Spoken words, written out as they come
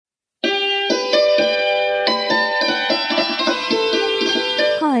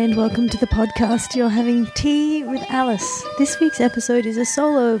and welcome to the podcast. You're having tea with Alice. This week's episode is a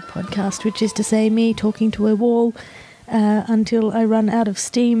solo podcast, which is to say me talking to a wall until I run out of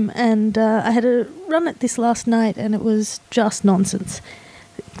steam. And I had a run at this last night and it was just nonsense.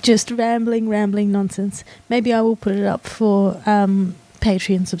 Just rambling nonsense. Maybe I will put it up for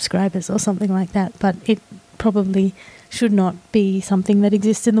Patreon subscribers or something like that, but it probably should not be something that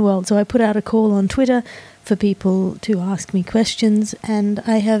exists in the world. So I put out a call on Twitter for people to ask me questions, and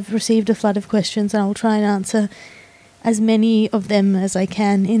I have received a flood of questions, and I'll try and answer as many of them as I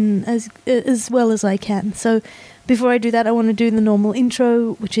can in as well as I can. So before I do that, I want to do the normal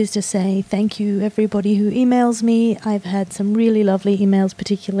intro, which is to say thank you everybody who emails me. I've had some really lovely emails,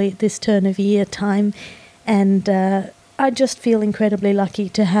 particularly at this turn of year time, and I just feel incredibly lucky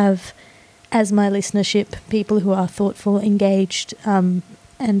to have as my listenership people who are thoughtful, engaged, and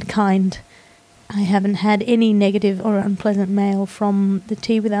kind. I haven't had any negative or unpleasant mail from the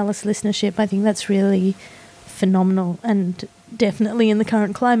Tea with Alice listenership. I think that's really phenomenal and definitely in the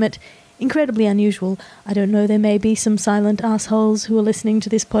current climate incredibly unusual. I don't know, there may be some silent assholes who are listening to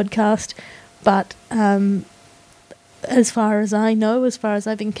this podcast, but as far as I know, as far as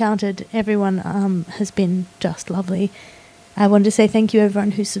I've encountered, everyone has been just lovely. I want to say thank you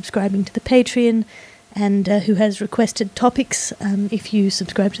everyone who's subscribing to the Patreon and who has requested topics. If you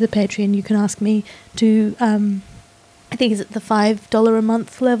subscribe to the Patreon, you can ask me to, I think it's at the $5 a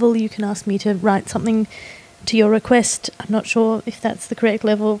month level, you can ask me to write something to your request. I'm not sure if that's the correct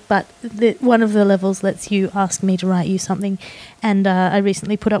level, but one of the levels lets you ask me to write you something. And I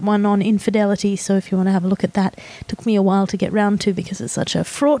recently put up one on infidelity, so if you want to have a look at that, it took me a while to get round to because it's such a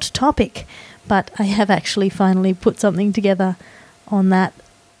fraught topic, but I have actually finally put something together on that.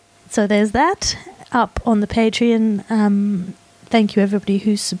 So there's that up on the Patreon. Thank you everybody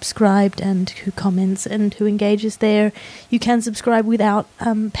who's subscribed and who comments and who engages there. You can subscribe without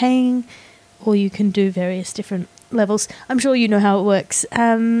paying, or you can do various different levels. I'm sure you know how it works.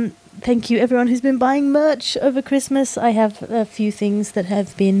 Thank you everyone who's been buying merch over Christmas. I have a few things that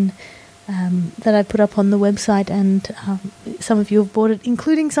have been that I put up on the website, and some of you have bought it,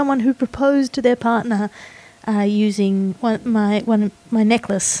 including someone who proposed to their partner using my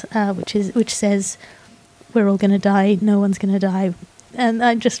necklace, which says "We're all going to die, no one's going to die," and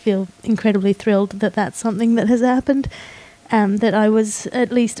I just feel incredibly thrilled that that's something that has happened. That I was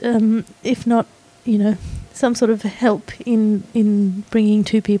at least, if not, some sort of help in bringing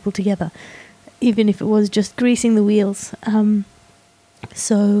two people together, even if it was just greasing the wheels.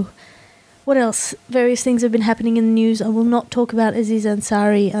 So, what else? Various things have been happening in the news. I will not talk about Aziz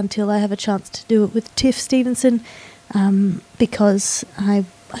Ansari until I have a chance to do it with Tiff Stevenson, because I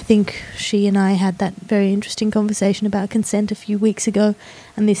think she and I had that very interesting conversation about consent a few weeks ago,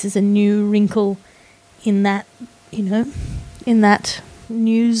 and this is a new wrinkle in that, in that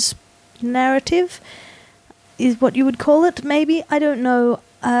news narrative, is what you would call it, maybe. I don't know.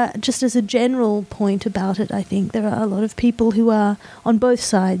 Just as a general point about it, I think there are a lot of people who are on both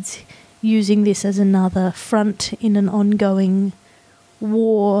sides using this as another front in an ongoing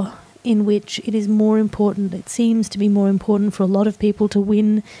war in which it is more important, it seems to be more important for a lot of people to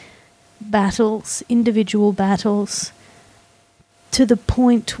win battles, individual battles, to the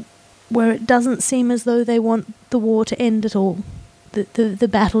point where it doesn't seem as though they want the war to end at all. The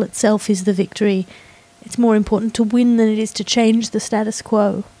battle itself is the victory. It's more important to win than it is to change the status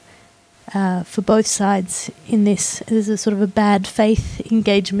quo. For both sides in this, there's a sort of a bad faith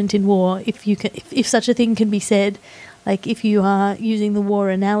engagement in war, if such a thing can be said. Like, if you are using the war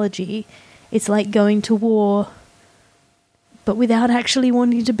analogy, it's like going to war but without actually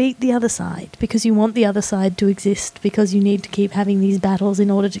wanting to beat the other side, because you want the other side to exist, because you need to keep having these battles in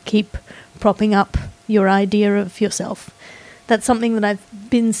order to keep propping up your idea of yourself. That's something that I've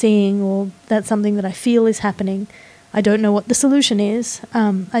been seeing, or that's something that I feel is happening. I don't know what the solution is.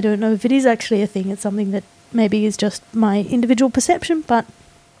 I don't know if it is actually a thing. It's something that maybe is just my individual perception, but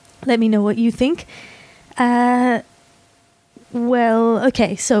let me know what you think. Well,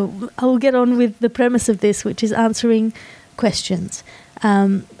 okay, so I'll get on with the premise of this, which is answering questions.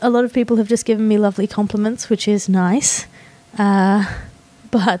 A lot of people have just given me lovely compliments, which is nice.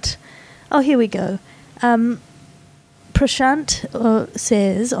 But, here we go. Prashant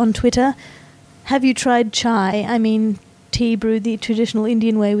says on Twitter, have you tried chai? I mean, tea brewed the traditional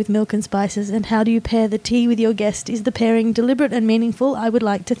Indian way with milk and spices, and how do you pair the tea with your guest? Is the pairing deliberate and meaningful? I would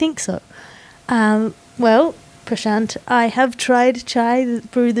like to think so. Well, Prashant, I have tried chai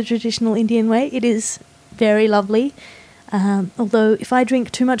brewed the traditional Indian way. It is very lovely. Although if I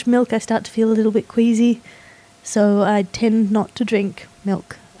drink too much milk, I start to feel a little bit queasy, so I tend not to drink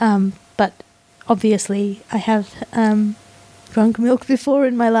milk. But obviously I have drunk milk before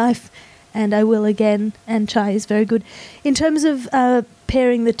in my life, and I will again, and chai is very good. In terms of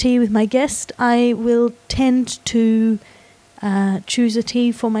pairing the tea with my guest, I will tend to choose a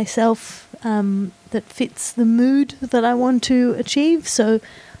tea for myself that fits the mood that I want to achieve. So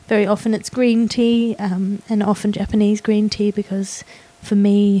very often it's green tea, and often Japanese green tea, because for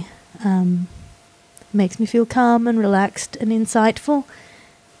me it makes me feel calm and relaxed and insightful.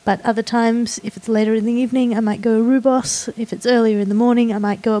 But other times, if it's later in the evening, I might go a rooibos. If it's earlier in the morning, I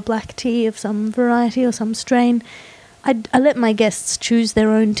might go a black tea of some variety or some strain. I let my guests choose their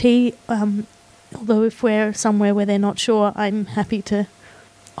own tea, although if we're somewhere where they're not sure, I'm happy to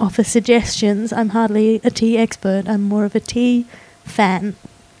offer suggestions. I'm hardly a tea expert. I'm more of a tea fan.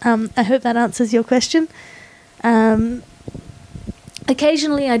 I hope that answers your question.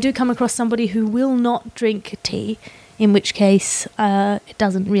 Occasionally, I do come across somebody who will not drink tea, in which case it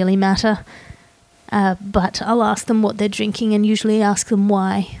doesn't really matter. But I'll ask them what they're drinking, and usually ask them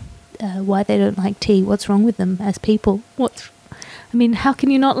why they don't like tea. What's wrong with them as people? How can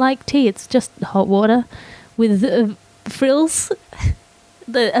you not like tea? It's just hot water with frills.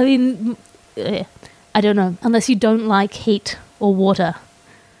 I don't know. Unless you don't like heat or water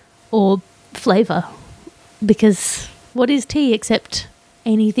or flavour. Because what is tea except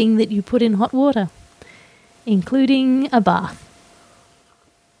anything that you put in hot water, including a bath?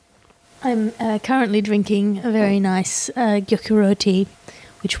 I'm currently drinking a very nice Gyokuro tea,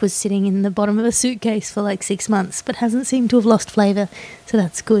 which was sitting in the bottom of a suitcase for like 6 months, but hasn't seemed to have lost flavour, so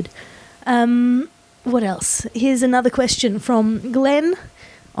that's good. What else? Here's another question from Glenn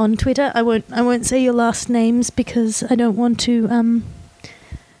on Twitter. I won't say your last names because I don't want to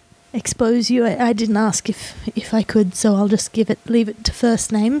expose you. I didn't ask if I could, so I'll just leave it to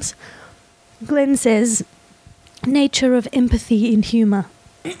first names. Glenn says, nature of empathy in humour.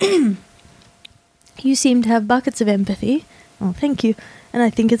 You seem to have buckets of empathy. Oh, thank you. And I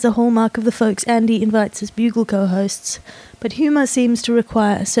think it's a hallmark of the folks Andy invites as Bugle co-hosts. But humour seems to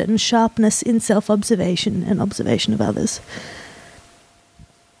require a certain sharpness in self-observation and observation of others.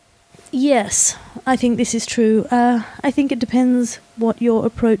 Yes, I think this is true. I think it depends what your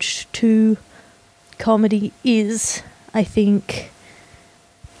approach to comedy is. I think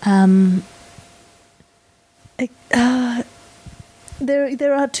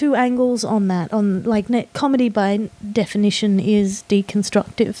there are two angles on that. Comedy by definition is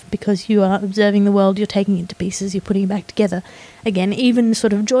deconstructive, because you are observing the world, you're taking it to pieces, you're putting it back together. Again, even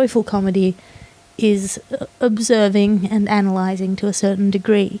sort of joyful comedy is observing and analysing to a certain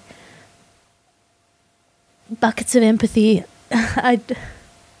degree. Buckets of empathy, I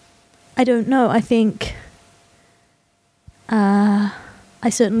don't know. I think I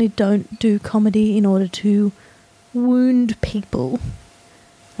certainly don't do comedy in order to wound people.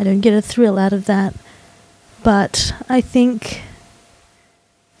 I don't get a thrill out of that. But I think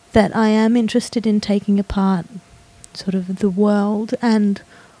that I am interested in taking apart sort of the world and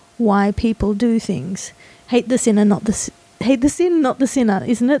why people do things. Hate the sin, not the sinner,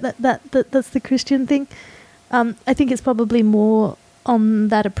 isn't it? That's the Christian thing. I think it's probably more on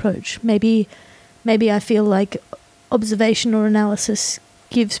that approach. Maybe I feel like observation or analysis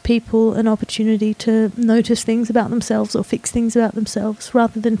gives people an opportunity to notice things about themselves or fix things about themselves,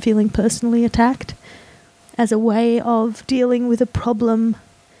 rather than feeling personally attacked, as a way of dealing with a problem.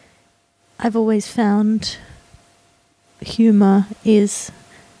 I've always found humour is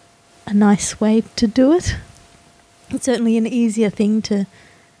a nice way to do it. It's certainly an easier thing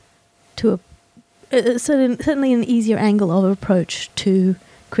certainly an easier angle of approach to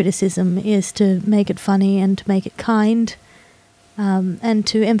criticism is to make it funny and to make it kind, and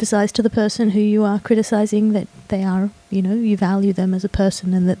to emphasise to the person who you are criticising that they are, you value them as a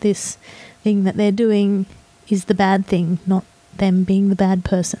person, and that this thing that they're doing is the bad thing, not them being the bad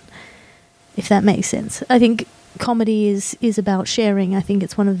person, if that makes sense. I think comedy is about sharing. I think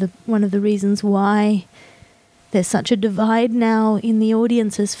it's one of the reasons why there's such a divide now in the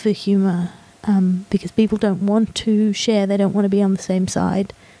audiences for humour. Because people don't want to share, they don't want to be on the same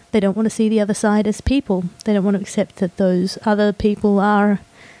side, they don't want to see the other side as people, they don't want to accept that those other people are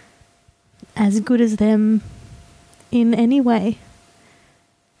as good as them in any way.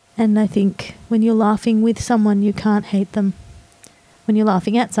 And I think when you're laughing with someone, you can't hate them. When you're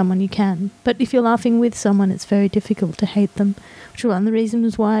laughing at someone, you can. But if you're laughing with someone, it's very difficult to hate them, which is one of the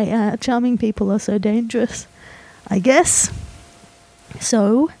reasons why charming people are so dangerous, I guess.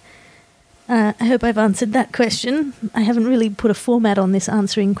 So I hope I've answered that question. I haven't really put a format on this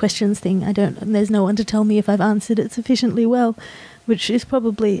answering questions thing. There's no one to tell me if I've answered it sufficiently well, which is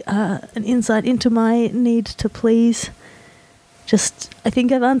probably an insight into my need to please. I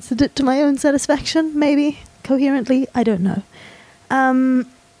think I've answered it to my own satisfaction, maybe. coherently. I don't know.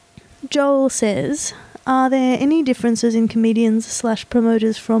 Joel says, are there any differences in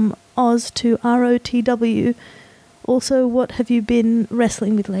comedians/promoters from Oz to ROTW? Also, what have you been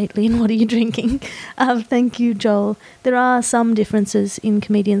wrestling with lately and what are you drinking? Thank you, Joel. There are some differences in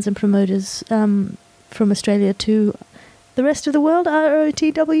comedians and promoters from Australia to the rest of the world.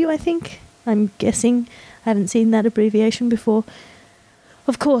 ROTW, I think. I'm guessing. I haven't seen that abbreviation before.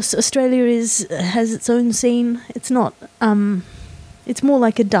 Of course, Australia has its own scene. It's not... it's more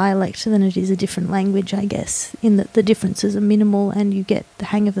like a dialect than it is a different language, I guess, in that the differences are minimal and you get the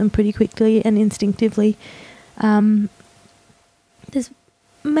hang of them pretty quickly and instinctively. There's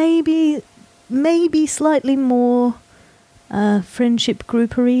maybe slightly more friendship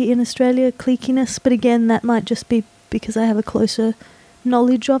groupery in Australia, cliquiness, but again, that might just be because I have a closer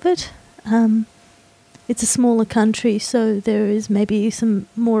knowledge of it. It's a smaller country, so there is maybe some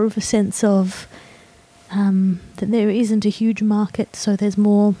more of a sense of that there isn't a huge market, so there's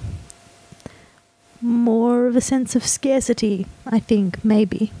more of a sense of scarcity, I think,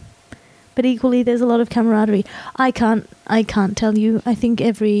 maybe. But equally, there's a lot of camaraderie. I can't tell you. I think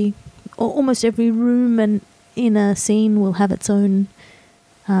almost every room and in a scene will have its own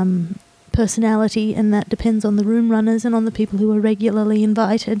personality, and that depends on the room runners and on the people who are regularly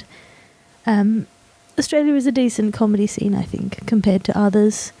invited. Australia is a decent comedy scene, I think, compared to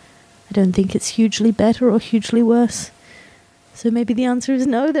others. I don't think it's hugely better or hugely worse. So maybe the answer is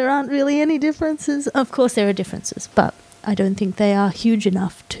no, there aren't really any differences. Of course there are differences, but I don't think they are huge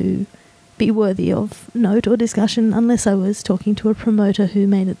enough to be worthy of note or discussion, unless I was talking to a promoter who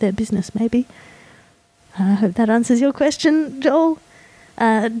made it their business, maybe. I hope that answers your question, Joel.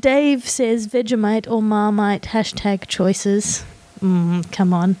 Dave says Vegemite or Marmite, #choices.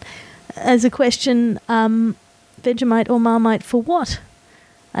 Come on. As a question, Vegemite or Marmite for what?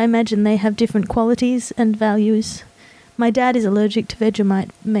 I imagine they have different qualities and values. My dad is allergic to Vegemite,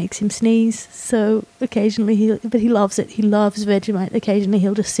 makes him sneeze, so occasionally but he loves it. He loves Vegemite. Occasionally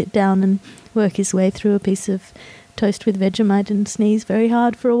he'll just sit down and work his way through a piece of toast with Vegemite and sneeze very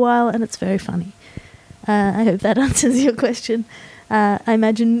hard for a while, and it's very funny. I hope that answers your question. I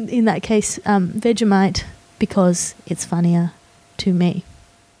imagine in that case, Vegemite, because it's funnier to me.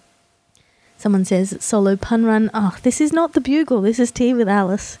 Someone says, solo pun run. Oh, this is not the Bugle, this is Tea with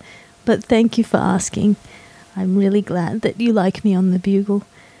Alice. But thank you for asking. I'm really glad that you like me on the Bugle.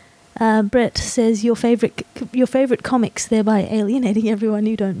 Brett says, your favourite comics, thereby alienating everyone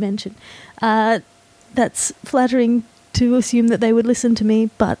you don't mention. That's flattering to assume that they would listen to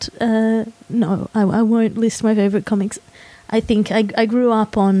me, but no, I won't list my favourite comics. I think I grew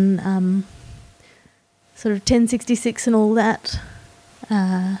up on sort of 1066 and all that.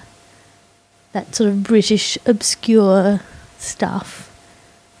 That sort of British obscure stuff,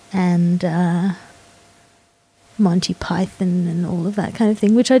 and Monty Python and all of that kind of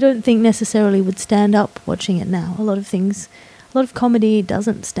thing, which I don't think necessarily would stand up watching it now. A lot of comedy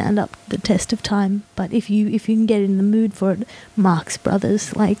doesn't stand up the test of time, but if you can get in the mood for it, Marx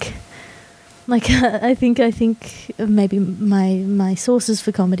Brothers, like I think maybe my sources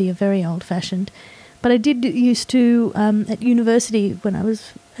for comedy are very old-fashioned. But I did used to, at university, when I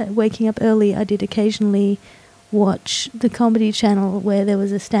was waking up early, I did occasionally watch the Comedy Channel where there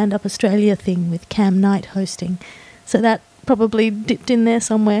was a Stand Up Australia thing with Cam Knight hosting. So that probably dipped in there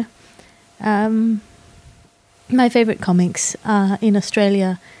somewhere. My favourite comics are in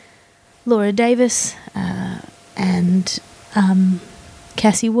Australia, Laura Davis and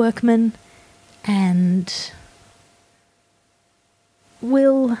Cassie Workman and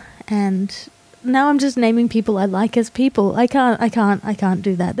Will, and now I'm just naming people I like as people. I can't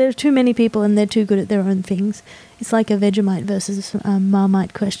do that. There are too many people and they're too good at their own things. It's like a Vegemite versus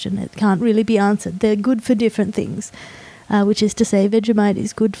Marmite question. It can't really be answered. They're good for different things, which is to say Vegemite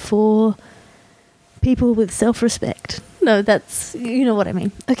is good for people with self-respect. No, that's, you know what I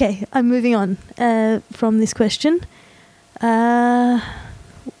mean. Okay, I'm moving on from this question. I'm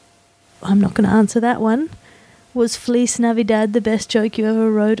not going to answer that one. Was Feliz Navidad the best joke you ever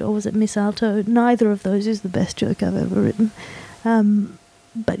wrote, or was it Miss Alto? Neither of those is the best joke I've ever written.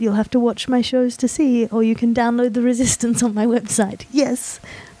 But you'll have to watch my shows to see, or you can download The Resistance on my website. Yes.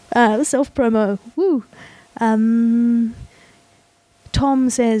 Self-promo. Woo. Tom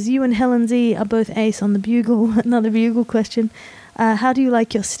says, you and Helen Z are both ace on the Bugle. Another Bugle question. How do you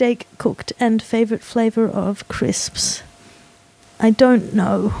like your steak cooked, and favourite flavour of crisps? I don't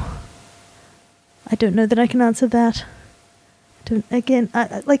know. I don't know that I can answer that.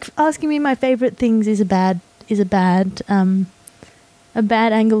 Like asking me my favourite things is a bad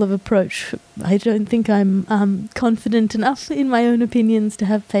angle of approach. I don't think I'm confident enough in my own opinions to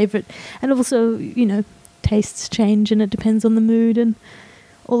have favourite, and also, tastes change and it depends on the mood and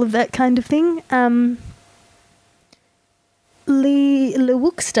all of that kind of thing. Lee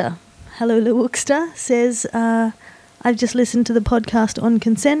Lewookster, hello Lewookster, says, I've just listened to the podcast on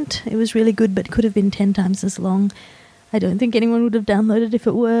consent. It was really good, but could have been 10 times as long. I don't think anyone would have downloaded if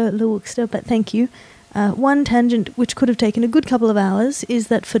it were Lewookster, but thank you. One tangent which could have taken a good couple of hours is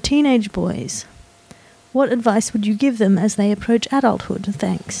that for teenage boys, what advice would you give them as they approach adulthood?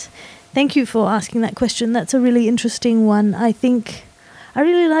 Thanks. Thank you for asking that question. That's a really interesting one. I think I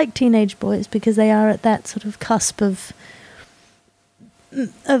really like teenage boys because they are at that sort of cusp of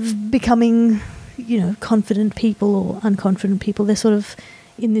becoming, confident people or unconfident people. They're sort of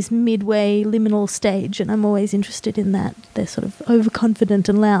in this midway liminal stage, and I'm always interested in that. They're sort of overconfident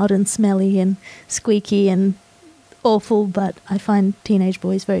and loud and smelly and squeaky and awful, but I find teenage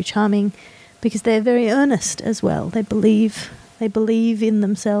boys very charming because they're very earnest as well. They believe in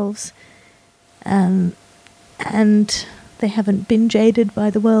themselves, and they haven't been jaded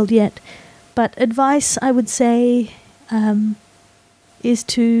by the world yet. But advice, I would say, is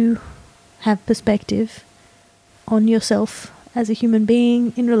to have perspective on yourself as a human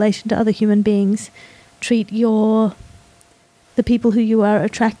being in relation to other human beings. Treat the people who you are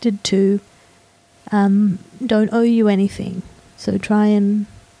attracted to don't owe you anything. So try and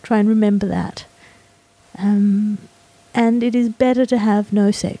remember that. And it is better to have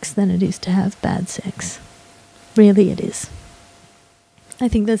no sex than it is to have bad sex. Really it is. I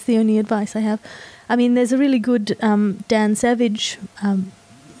think that's the only advice I have. I mean, there's a really good Dan Savage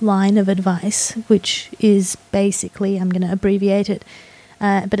line of advice, which is basically, I'm going to abbreviate it,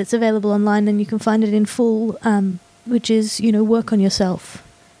 but it's available online and you can find it in full, which is, work on yourself.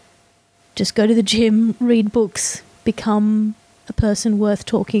 Just go to the gym, read books, become a person worth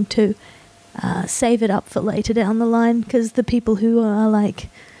talking to. Save it up for later down the line, because the people who are like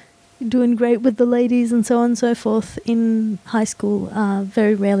doing great with the ladies and so on and so forth in high school are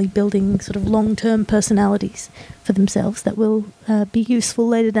very rarely building sort of long-term personalities for themselves that will be useful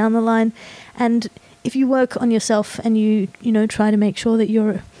later down the line. And if you work on yourself and you try to make sure that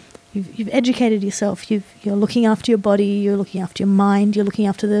you've educated yourself, you're looking after your body, you're looking after your mind, you're looking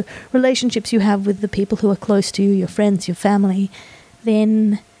after the relationships you have with the people who are close to you, your friends, your family,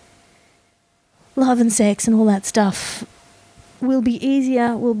 then love and sex and all that stuff will be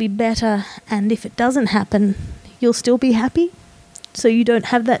easier, will be better, and if it doesn't happen, you'll still be happy. So you don't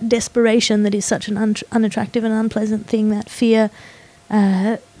have that desperation that is such an unattractive and unpleasant thing, that fear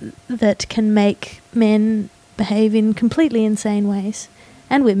that can make men behave in completely insane ways,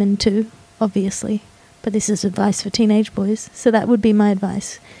 and women too, obviously. But this is advice for teenage boys, so that would be my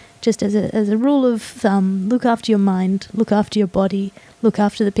advice. Just as a rule of thumb, look after your mind, look after your body, look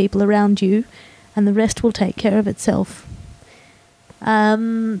after the people around you, and the rest will take care of itself. I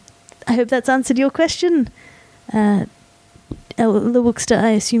hope that's answered your question. Lewookster,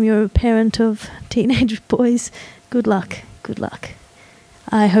 I assume you're a parent of teenage boys. Good luck.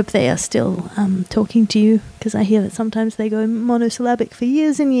 I hope they are still talking to you, because I hear that sometimes they go monosyllabic for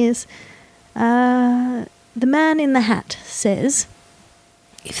years and years. The man in the hat says,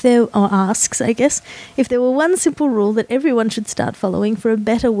 asks, I guess, if there were one simple rule that everyone should start following for a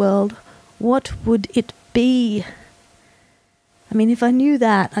better world, what would it be? I mean, if I knew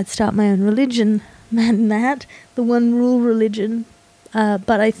that, I'd start my own religion, man in the hat, the one rule religion.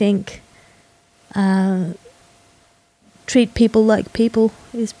 But I think treat people like people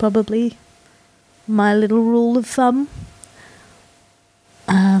is probably my little rule of thumb.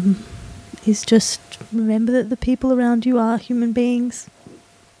 Is just remember that the people around you are human beings.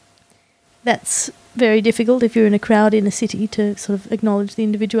 That's very difficult if you're in a crowd in a city to sort of acknowledge the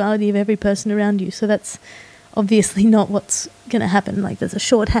individuality of every person around you. So that's obviously not what's going to happen. Like, there's a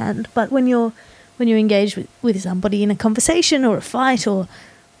shorthand. But when you're engaged with somebody in a conversation or a fight or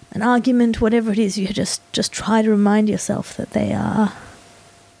an argument, whatever it is, you just try to remind yourself that they are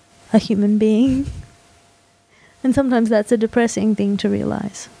a human being. And sometimes that's a depressing thing to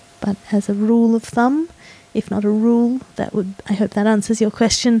realize. But as a rule of thumb, if not a rule, I hope that answers your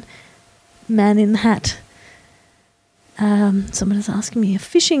question. Man in the hat. Someone is asking me a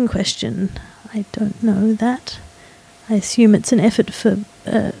fishing question. I don't know that. I assume it's an effort for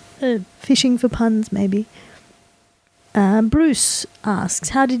fishing for puns, maybe. Bruce asks,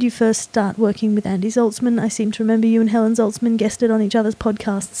 how did you first start working with Andy Zaltzman? I seem to remember you and Helen Zaltzman guested on each other's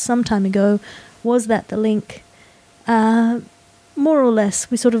podcasts some time ago. Was that the link? More or less,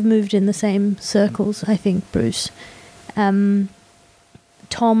 we sort of moved in the same circles, I think, Bruce.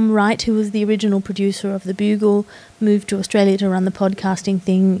 Tom Wright, who was the original producer of The Bugle, moved to Australia to run the podcasting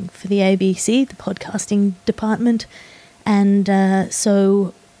thing for the ABC, the podcasting department. And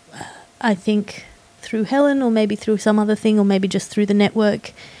so I think through Helen, or maybe through some other thing, or maybe just through the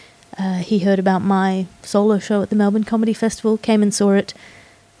network. He heard about my solo show at the Melbourne Comedy Festival, came and saw it.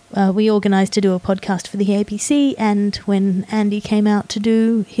 We organised to do a podcast for the ABC, and when Andy came out to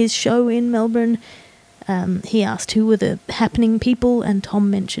do his show in Melbourne, he asked who were the happening people, and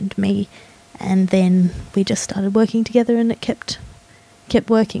Tom mentioned me, and then we just started working together, and it kept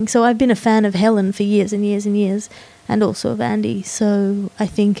working. So I've been a fan of Helen for years and years and years, and also of Andy, so I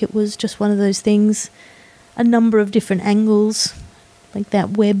think it was just one of those things, a number of different angles, like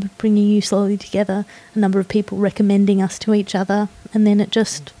that web bringing you slowly together, a number of people recommending us to each other, and then it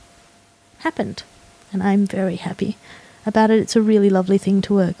just happened, and I'm very happy about it. It's a really lovely thing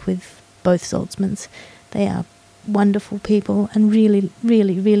to work with both Zaltzmans. They are wonderful people, and really,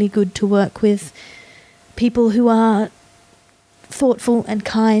 really, really good to work with people who are thoughtful and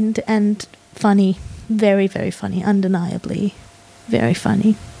kind and funny. Very, very funny, undeniably very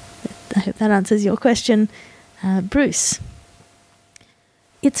funny. I hope that answers your question. Bruce.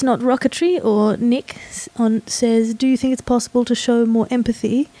 It's Not Rocketry, or Nick, says, do you think it's possible to show more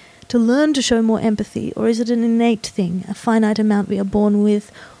empathy, to learn to show more empathy, or is it an innate thing, a finite amount we are born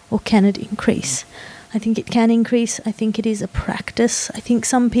with, or can it increase? I think it can increase. I think it is a practice. I think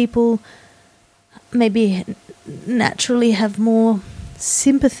some people maybe naturally have more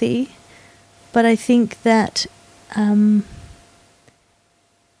sympathy, but I think that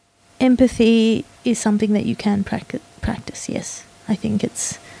empathy is something that you can practice, yes.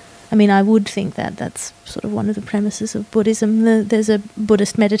 I would think that that's sort of one of the premises of Buddhism. There's a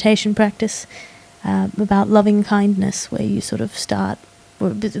Buddhist meditation practice about loving kindness, where you sort of start,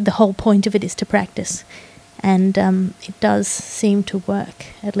 or the whole point of it is to practice. And it does seem to work,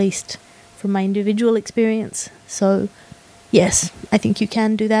 at least from my individual experience. So, yes, I think you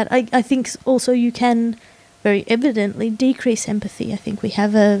can do that. I think also you can very evidently decrease empathy. I think we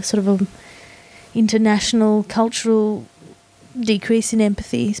have a sort of a international cultural decrease in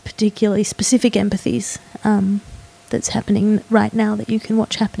empathy, particularly specific empathies, that's happening right now that you can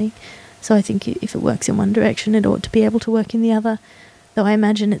watch happening. So I think if it works in one direction, it ought to be able to work in the other. Though I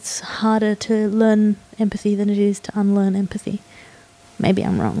imagine it's harder to learn empathy than it is to unlearn empathy. Maybe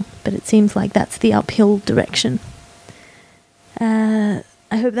I'm wrong, but it seems like that's the uphill direction. I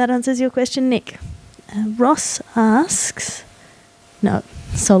hope that answers your question, Nick. Ross asks... No,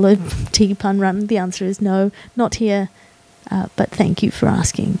 solo tea pun run. The answer is no, not here, but thank you for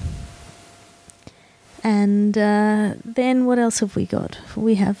asking. And then what else have we got?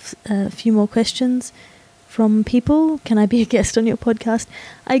 We have a few more questions from people. Can I be a guest on your podcast?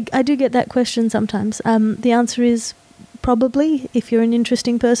 I do get that question sometimes. The answer is probably, if you're an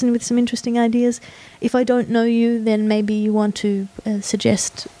interesting person with some interesting ideas. If I don't know you, then maybe you want to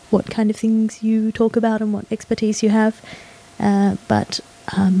suggest what kind of things you talk about and what expertise you have. But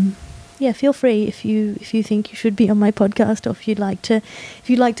feel free if you think you should be on my podcast, or if you'd like to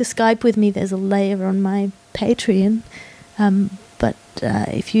Skype with me. There's a layer on my Patreon. But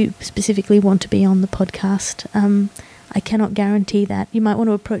if you specifically want to be on the podcast, I cannot guarantee that. You might want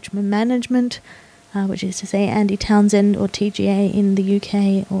to approach my management, which is to say Andy Townsend or TGA in the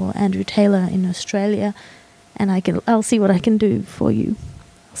UK, or Andrew Taylor in Australia, and I'll see what I can do for you.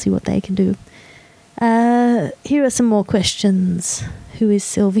 I'll see what they can do. Here are some more questions. Who is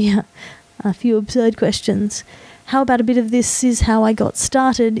Sylvia? A few absurd questions. How about a bit of This Is How I Got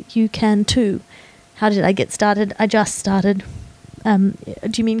Started? You can too. How did I get started? I just started. Do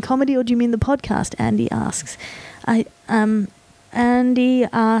you mean comedy, or do you mean the podcast? Andy asks. Andy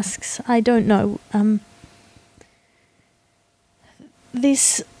asks, I don't know.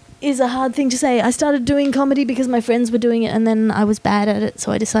 This is a hard thing to say. I started doing comedy because my friends were doing it, and then I was bad at it,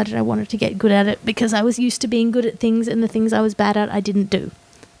 so I decided I wanted to get good at it because I was used to being good at things, and the things I was bad at I didn't do.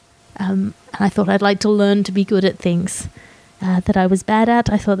 And I thought I'd like to learn to be good at things that I was bad at.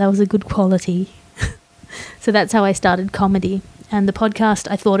 I thought that was a good quality. So that's how I started comedy. And the podcast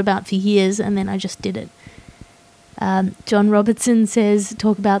I thought about for years, and then I just did it. John Robertson says,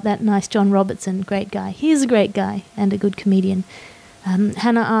 talk about that nice John Robertson, great guy. He is a great guy and a good comedian.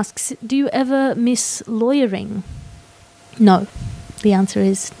 Hannah asks, do you ever miss lawyering? No. The answer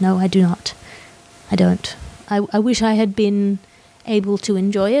is no, I do not. I don't. I wish I had been able to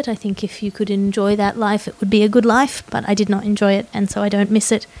enjoy it. I think if you could enjoy that life, it would be a good life, but I did not enjoy it, and so I don't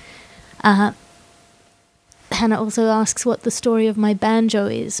miss it. Hannah also asks what the story of my banjo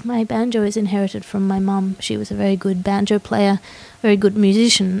is. My banjo is inherited from my mum. She was a very good banjo player, very good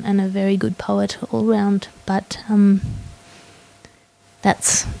musician, and a very good poet all round. But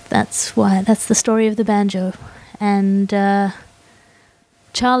that's the story of the banjo. And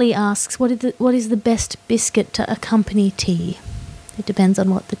Charlie asks, what is the best biscuit to accompany tea? It depends on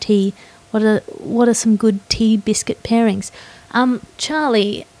what the tea What are some good tea biscuit pairings?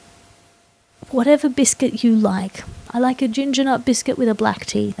 Charlie, whatever biscuit you like. I like a ginger nut biscuit with a black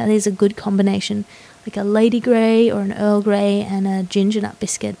tea. That is a good combination. Like a Lady Grey or an Earl Grey and a ginger nut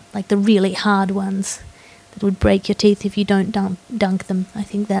biscuit, like the really hard ones that would break your teeth if you don't dunk them. I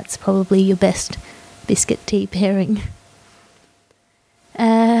think that's probably your best biscuit tea pairing.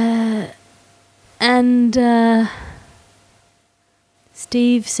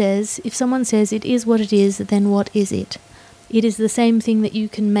 Steve says, if someone says it is what it is, then what is it? It is the same thing that you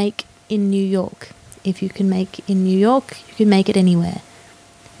can make in New York. If you can make in New York, you can make it anywhere.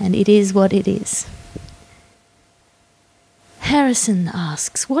 And it is what it is. Harrison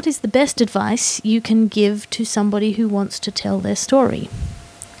asks, what is the best advice you can give to somebody who wants to tell their story?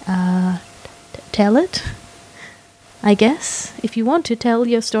 Tell it, I guess. If you want to tell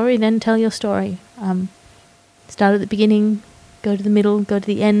your story, then tell your story. Start at the beginning, go to the middle, go to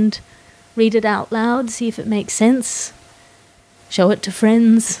the end, read it out loud, see if it makes sense, show it to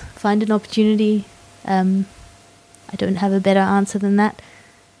friends, find an opportunity. I don't have a better answer than that.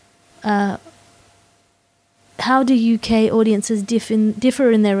 How do UK audiences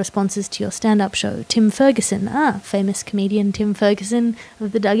differ in their responses to your stand-up show? Tim Ferguson, famous comedian Tim Ferguson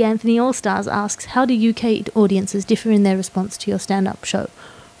of the Doug Anthony All-Stars asks, how do UK audiences differ in their response to your stand-up show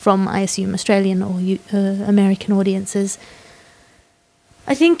from, I assume, Australian or American audiences?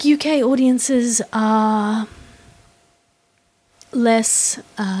 I think UK audiences are less...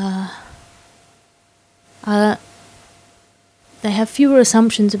 they have fewer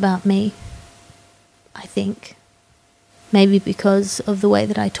assumptions about me, I think. Maybe because of the way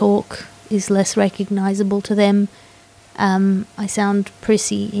that I talk is less recognisable to them. I sound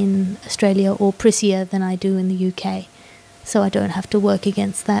prissy in Australia, or prissier than I do in the UK. So I don't have to work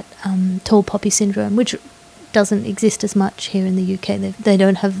against that tall poppy syndrome, which doesn't exist as much here in the UK. They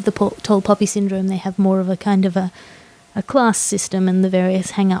don't have the tall poppy syndrome. They have more of a kind of a class system and the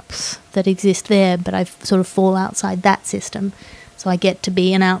various hang-ups that exist there, but I sort of fall outside that system. So I get to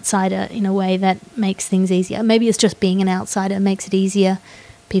be an outsider in a way that makes things easier. Maybe it's just being an outsider makes it easier.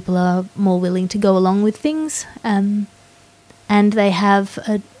 People are more willing to go along with things. And they have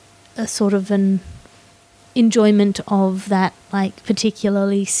a sort of an enjoyment of that, like,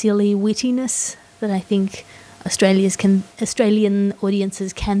 particularly silly wittiness that I think Australian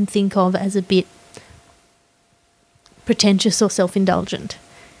audiences can think of as a bit pretentious or self-indulgent.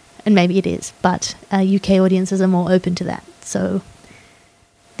 And maybe it is, but UK audiences are more open to that. So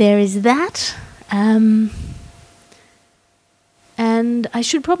there is that. And I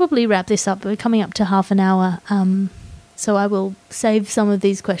should probably wrap this up. We're coming up to half an hour. So I will save some of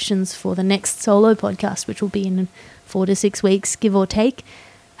these questions for the next solo podcast, which will be in 4 to 6 weeks, give or take.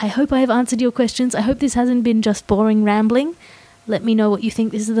 I hope I have answered your questions. I hope this hasn't been just boring rambling. Let me know what you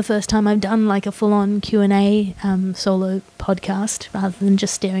think. This is the first time I've done like a full-on Q&A solo podcast rather than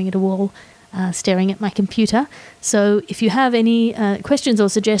just staring at a wall, staring at my computer. So if you have any questions or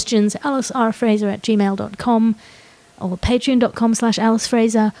suggestions, alicefraser@gmail.com or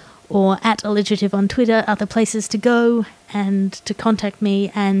patreon.com/alicefraser or @alliterative on Twitter are the places to go and to contact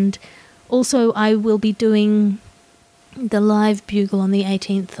me. And also I will be doing the live bugle on the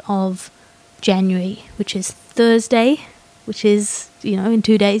 18th of January, which is Thursday, which is, in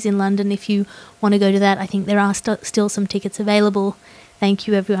 2 days in London. If you want to go to that, I think there are still some tickets available. Thank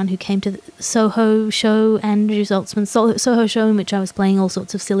you everyone who came to the Soho show, Andrew Zaltzman's Soho show, in which I was playing all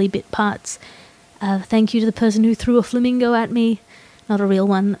sorts of silly bit parts. Thank you to the person who threw a flamingo at me, not a real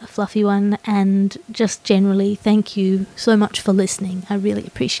one, a fluffy one, and just generally thank you so much for listening. I really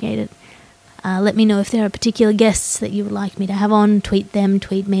appreciate it. Let me know if there are particular guests that you would like me to have on. Tweet them,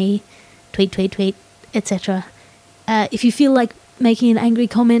 tweet me, tweet, etc. If you feel like making an angry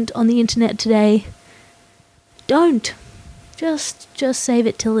comment on the internet today, don't. Just save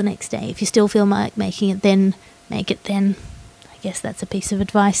it till the next day. If you still feel like making it then, make it then. I guess that's a piece of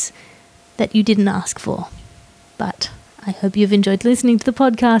advice that you didn't ask for. But I hope you've enjoyed listening to the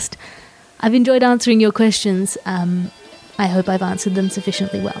podcast. I've enjoyed answering your questions. I hope I've answered them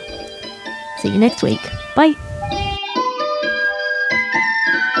sufficiently well. See you next week. Bye.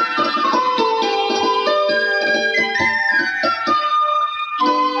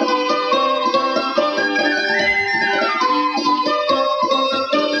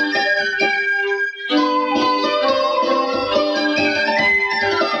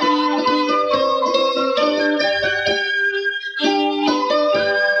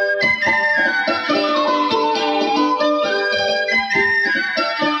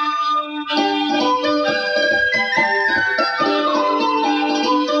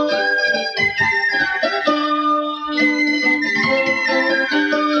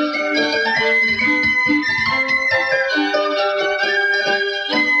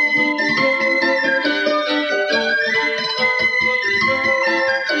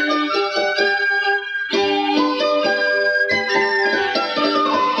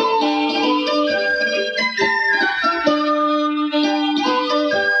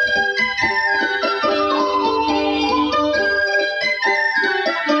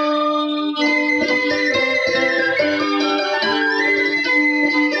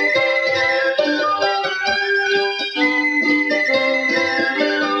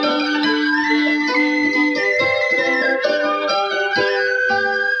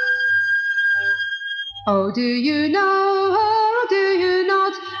 Oh, do you know, oh, do you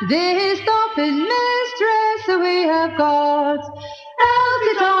not, this Dolphin mistress that we have got?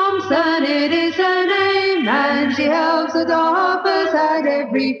 Elsie Thompson, it is her name, and she helps the Doffers at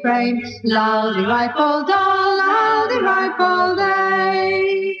every frame. Laldy rifle doll, laldy rifle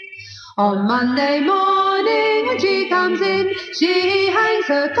day. On Monday morning when she comes in, she hangs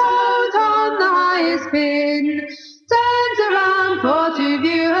her coat on the highest pin, turns around for to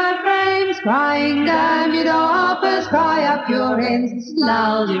view her frames, crying, damn you Doffers, cry up your ends.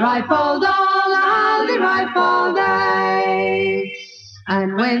 Laldy rifle doll, laldy rifle day.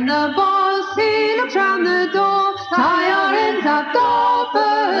 And when the boss, he looks round the door, tie our ends up,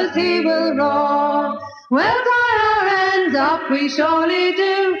 Doffers, he will roar. Well, tie our ends up, we surely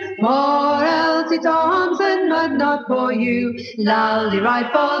do, for Elsie Thompson, but not for you. Laldy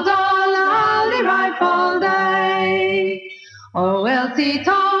rifle doll, laldy rifle day. Oh, Elsie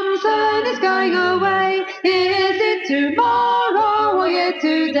Thompson is going away, is it tomorrow or yet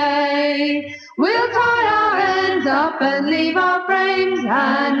today? We'll tie our ends up and leave our frames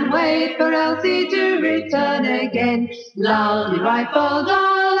and wait for Elsie to return again. Laldy rifle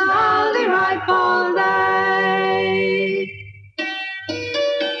doll, laldy rifle day.